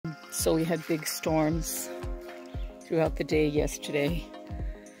So we had big storms throughout the day yesterday.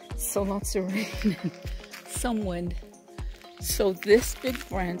 So lots of rain and some wind. So this big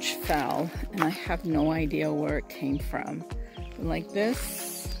branch fell, and I have no idea where it came from. Like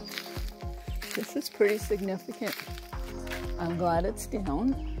this is pretty significant. I'm glad it's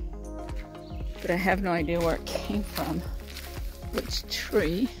down, but I have no idea where it came from, which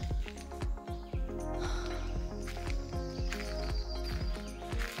tree.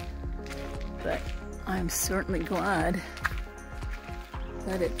 But I'm certainly glad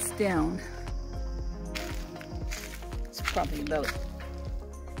that it's down. It's probably about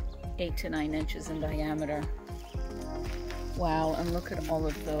 8 to 9 inches in diameter. Wow, and look at all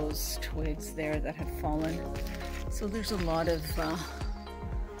of those twigs there that have fallen. So there's a lot of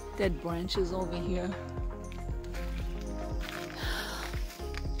dead branches over here.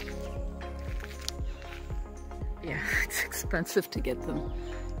 Yeah, it's expensive to get them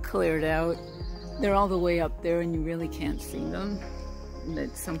cleared out. They're all the way up there and you really can't see them.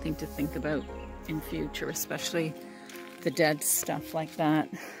 That's something to think about in future, especially the dead stuff like that.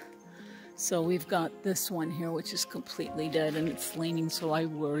 So we've got this one here, which is completely dead and it's leaning, so I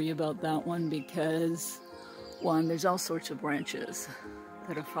worry about that one because, one, there's all sorts of branches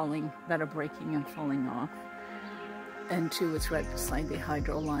that are falling, that are breaking and falling off. And two, it's right beside the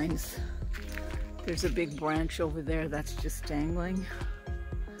hydro lines. There's a big branch over there that's just dangling.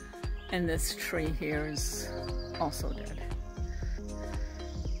 And this tree here is also dead.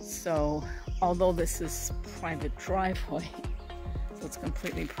 So, although this is private driveway, so it's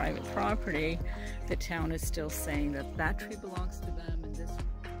completely private property, the town is still saying that that tree belongs to them and this.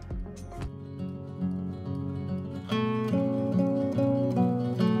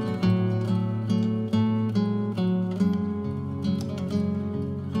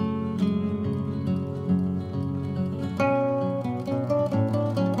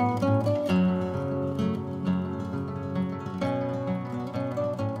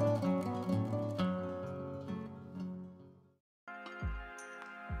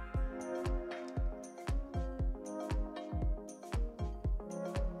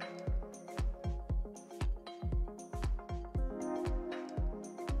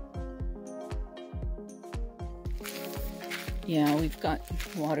 Yeah, we've got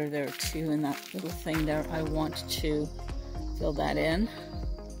water there too, and that little thing there, I want to fill that in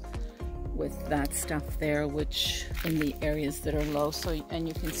with that stuff there, which in the areas that are low, so, and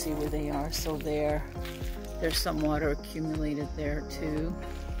you can see where they are. So there's some water accumulated there too.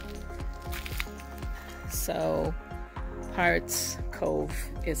 So Pirates Cove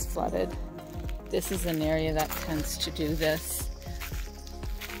is flooded. This is an area that tends to do this.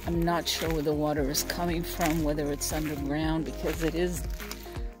 I'm not sure where the water is coming from, whether it's underground, because it is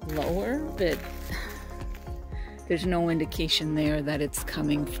lower, but there's no indication there that it's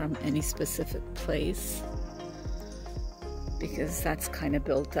coming from any specific place, because that's kind of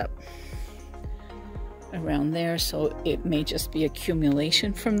built up around there. So it may just be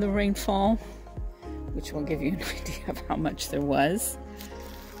accumulation from the rainfall, which will give you an idea of how much there was.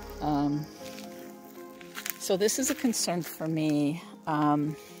 So this is a concern for me.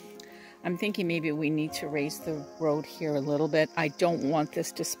 I'm thinking maybe we need to raise the road here a little bit. I don't want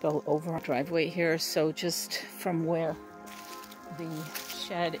this to spill over our driveway here, so just from where the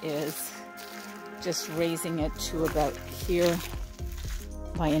shed is, just raising it to about here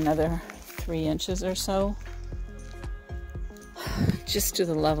by another 3 inches or so, just to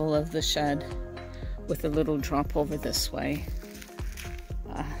the level of the shed, with a little drop over this way.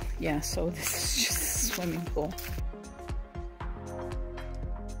 Yeah, so this is just a swimming pool.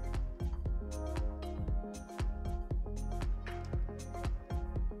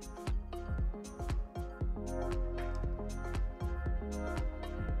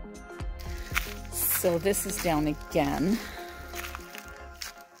 So this is down again.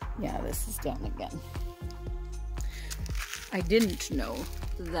 Yeah, this is down again. I didn't know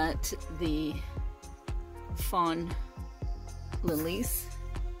that the fawn lilies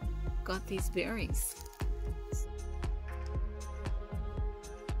got these berries.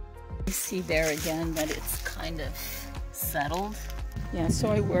 You see there again that it's kind of settled. Yeah, so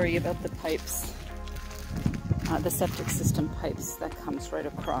I worry about the pipes, the septic system pipes that comes right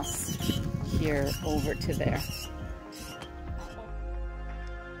across here over to there.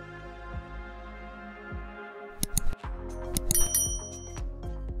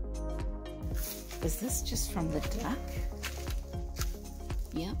 Is this just from the deck?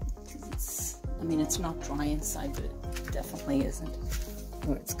 Yeah, it's, I mean, it's not dry inside, but it definitely isn't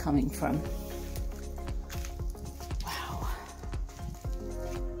where it's coming from. Wow.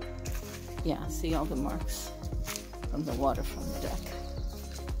 Yeah, see all the marks from the water from the deck.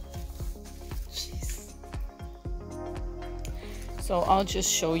 So I'll just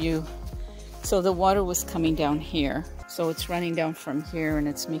show you. So the water was coming down here. So it's running down from here and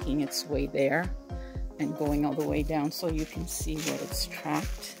it's making its way there and going all the way down so you can see where it's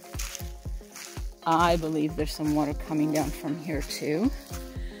trapped. I believe there's some water coming down from here too.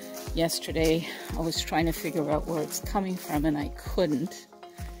 Yesterday I was trying to figure out where it's coming from and I couldn't.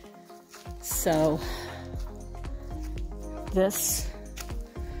 So this,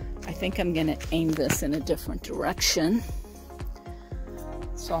 I think I'm gonna aim this in a different direction.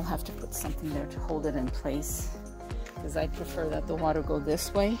 So I'll have to put something there to hold it in place, because I prefer that the water go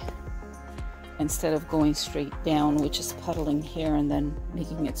this way instead of going straight down, which is puddling here and then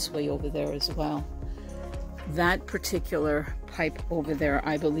making its way over there as well. That particular pipe over there,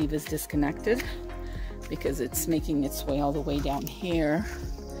 I believe, is disconnected because it's making its way all the way down here.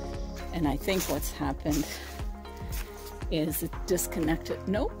 And I think what's happened is it disconnected.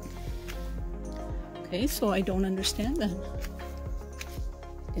 Nope. Okay, so I don't understand then.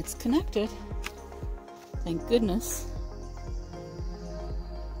 It's connected. Thank goodness.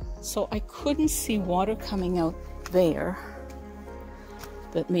 So I couldn't see water coming out there,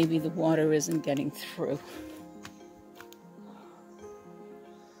 but maybe the water isn't getting through.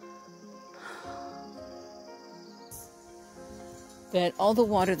 But all the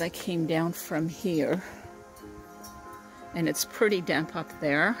water that came down from here, and it's pretty damp up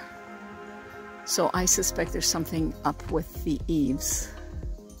there, so I suspect there's something up with the eaves.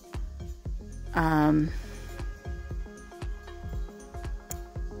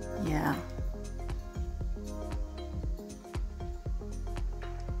 Yeah.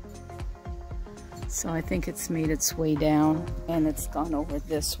 So I think it's made its way down and it's gone over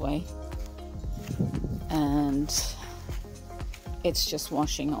this way. And it's just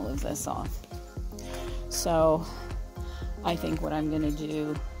washing all of this off. So I think what I'm going to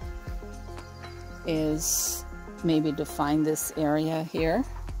do is maybe define this area here.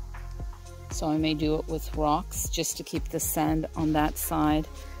 So I may do it with rocks just to keep the sand on that side,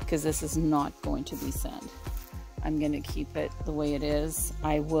 because this is not going to be sand. I'm going to keep it the way it is.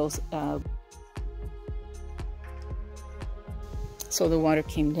 I will, so the water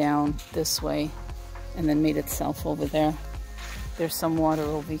came down this way and then made itself over there. There's some water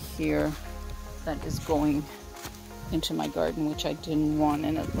over here that is going into my garden, which I didn't want,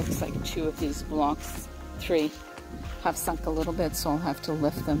 and it looks like 2 of these blocks, 3, have sunk a little bit, so I'll have to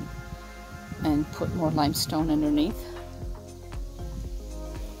lift them and put more limestone underneath.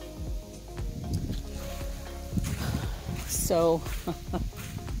 So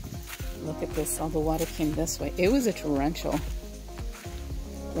look at this, all the water came this way. It was a torrential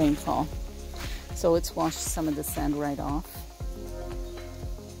rainfall, so it's washed some of the sand right off.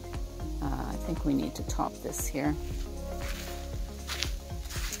 I think we need to top this here.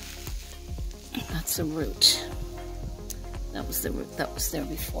 That's a root. That was the root that was there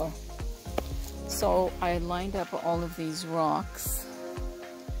before. So I lined up all of these rocks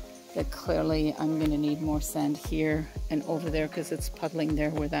that clearly I'm going to need more sand here and over there because it's puddling there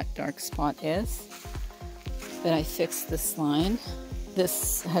where that dark spot is. Then I fixed this line.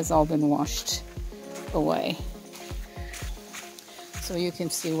 This has all been washed away. So you can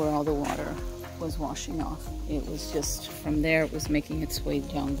see where all the water was washing off. It was just from there, it was making its way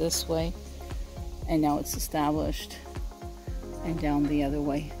down this way, and now it's established and down the other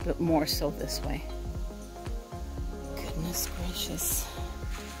way, but more so this way. Goodness gracious.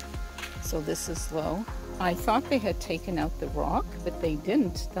 So this is low. I thought they had taken out the rock, but they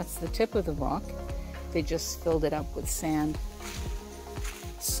didn't. That's the tip of the rock. They just filled it up with sand.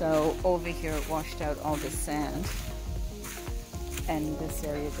 So over here it washed out all the sand, and this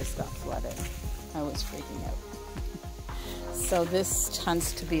area just got flooded. I was freaking out. So this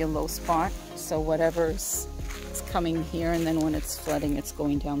tends to be a low spot, so whatever's coming here, and then when it's flooding it's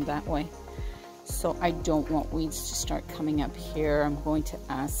going down that way. So I don't want weeds to start coming up here. I'm going to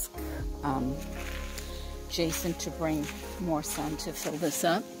ask Jason to bring more sand to fill this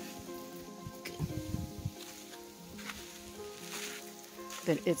up.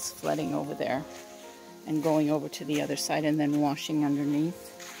 But it's flooding over there and going over to the other side and then washing underneath,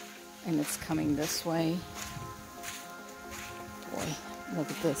 and it's coming this way. Boy, look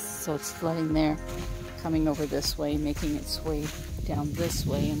at this. So it's flooding there, coming over this way, making its way down this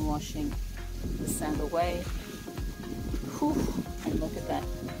way and washing the sand away. Whew, and look at that.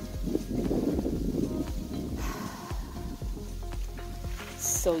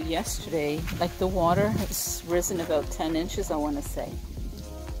 So yesterday, like, the water has risen about 10 inches, I want to say.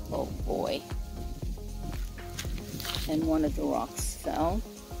 Oh boy. And one of the rocks fell.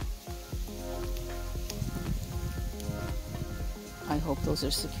 I hope those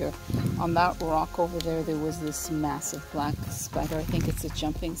are secure. On that rock over there, there was this massive black spider. I think it's a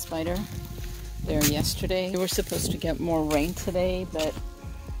jumping spider there yesterday. We were supposed to get more rain today, but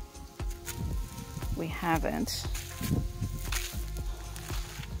we haven't.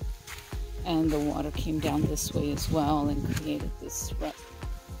 And the water came down this way as well and created this rut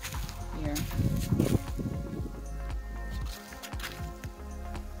here.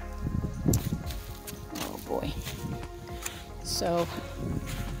 Oh boy. So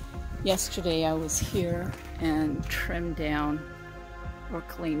yesterday I was here and trimmed down or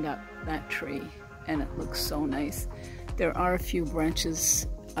cleaned up that tree, and it looks so nice. There are a few branches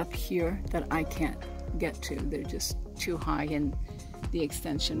up here that I can't get to. They're just too high and the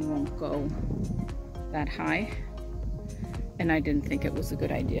extension won't go that high. And I didn't think it was a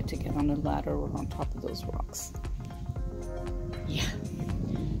good idea to get on a ladder or on top of those rocks. Yeah.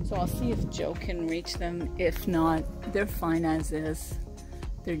 So I'll see if Joe can reach them. If not, they're fine as is.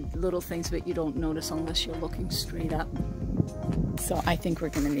 They're little things that you don't notice unless you're looking straight up. So I think we're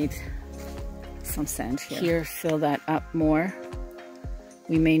gonna need some sand here. Fill that up more.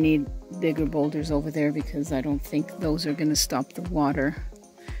 We may need bigger boulders over there because I don't think those are gonna stop the water.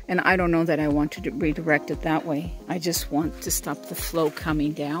 And I don't know that I want to redirect it that way. I just want to stop the flow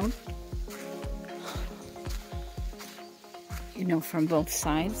coming down, you know, from both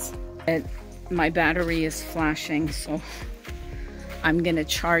sides. My battery is flashing, so I'm gonna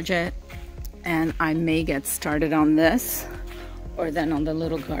charge it, and I may get started on this or then on the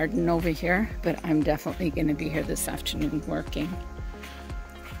little garden over here, but I'm definitely gonna be here this afternoon working.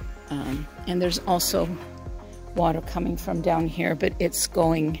 And there's also water coming from down here, but it's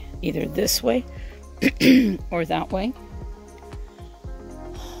going either this way or that way,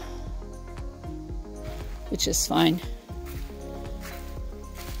 which is fine.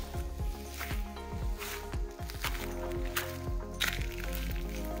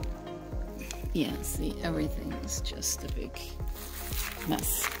 Yeah, see, everything is just a big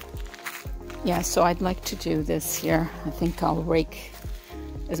mess. Yeah, so I'd like to do this here. I think I'll rake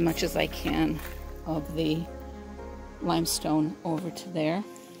as much as I can of the limestone over to there.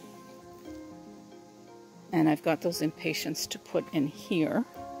 And I've got those impatiens to put in here.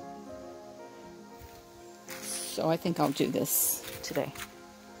 So I think I'll do this today.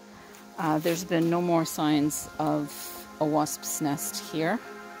 There's been no more signs of a wasp's nest here,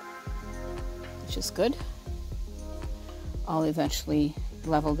 which is good. I'll eventually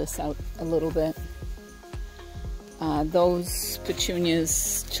level this out a little bit. Those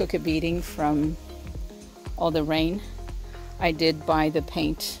petunias took a beating from all the rain. I did buy the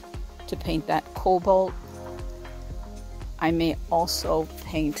paint to paint that cobalt. I may also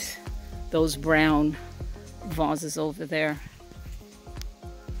paint those brown vases over there.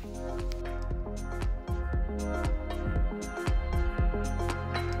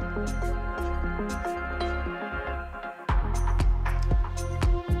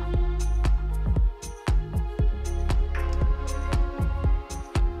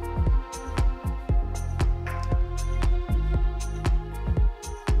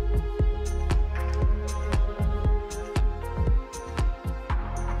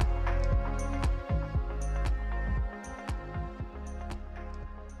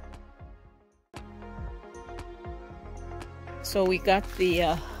 So we got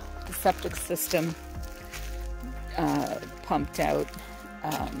the septic system pumped out.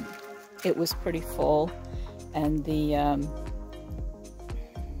 It was pretty full, and the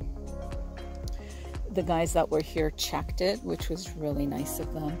guys that were here checked it, which was really nice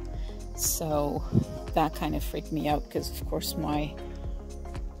of them. So that kind of freaked me out because, of course, my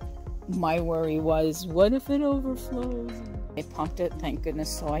worry was, what if it overflows? They pumped it, thank goodness.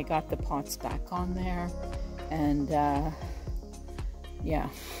 So I got the pots back on there, and yeah,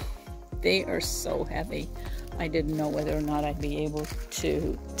 they are so heavy. I didn't know whether or not I'd be able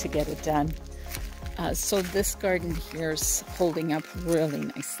to get it done. So this garden here is holding up really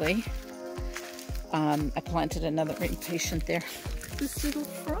nicely. I planted another impatient there. This little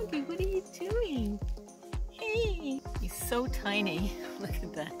froggy, what are you doing? Hey, he's so tiny. Look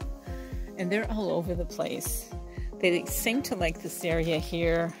at that. And they're all over the place. They seem to like this area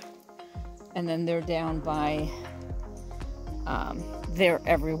here, and then they're down by they're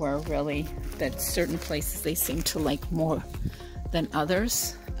everywhere, really. That certain places they seem to like more than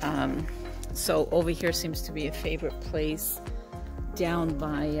others. So over here seems to be a favorite place. Down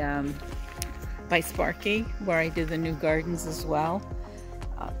by Sparky, where I do the new gardens as well.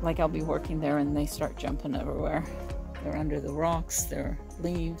 Like I'll be working there and they start jumping everywhere. They're under the rocks, they're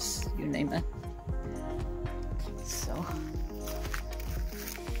leaves, you name it.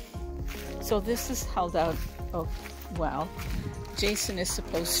 So this is held out. Oh, well. Jason is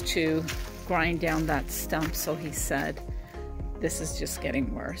supposed to grind down that stump, so he said this is just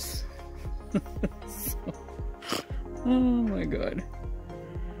getting worse. Oh my God.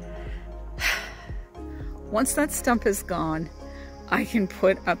 Once that stump is gone, I can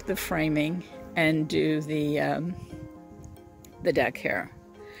put up the framing and do the deck here.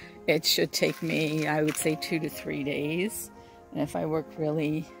 It should take me, I would say, 2 to 3 days. And if I work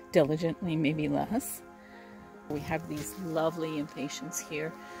really diligently, maybe less. We have these lovely impatiens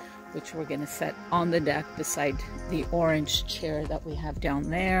here, which we're going to set on the deck beside the orange chair that we have down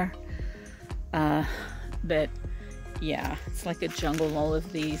there. But yeah, it's like a jungle. All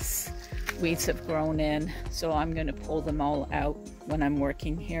of these weeds have grown in, so I'm going to pull them all out when I'm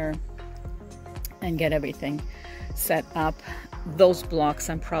working here and get everything set up. Those blocks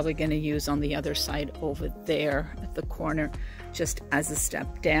I'm probably going to use on the other side over there at the corner, just as a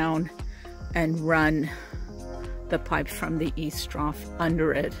step down, and run the pipe from the east trough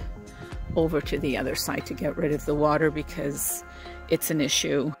under it over to the other side to get rid of the water, because it's an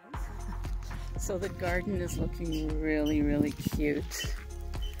issue. So the garden is looking really, really cute.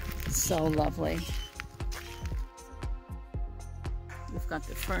 So lovely. We've got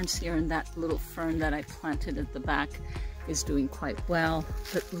the ferns here, and that little fern that I planted at the back is doing quite well.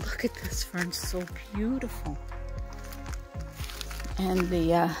 But look at this fern, so beautiful. And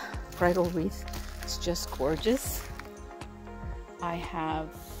the bridal wreath is just gorgeous. I have,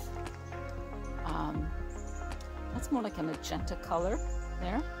 that's more like a magenta color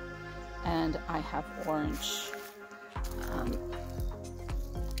there. And I have orange.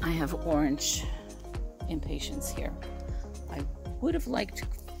 I have orange impatiens here. I would have liked to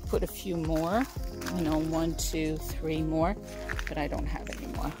put a few more, you know, 1, 2, 3 more, but I don't have any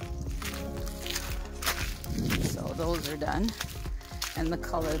more. So those are done. And the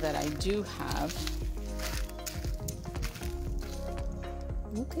color that I do have,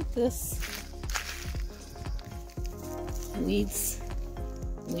 look at this. Weeds,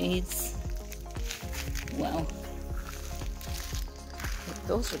 weeds. Well,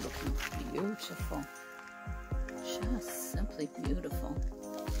 those are looking beautiful. Just simply beautiful.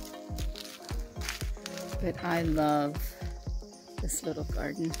 But I love this little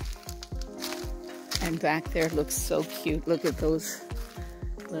garden. And back there looks so cute. Look at those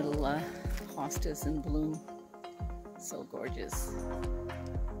little hostas in bloom. So gorgeous.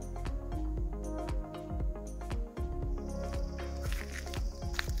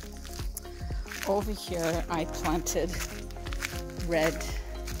 Over here I planted red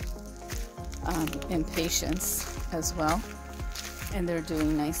impatiens as well, and they're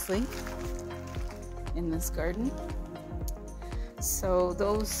doing nicely in this garden. So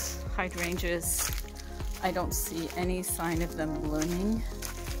those hydrangeas, I don't see any sign of them blooming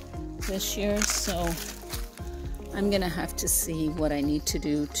this year, so I'm gonna have to see what I need to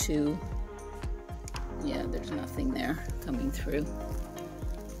do to, yeah, there's nothing there coming through.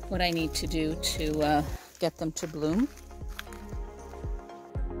 What I need to do to get them to bloom.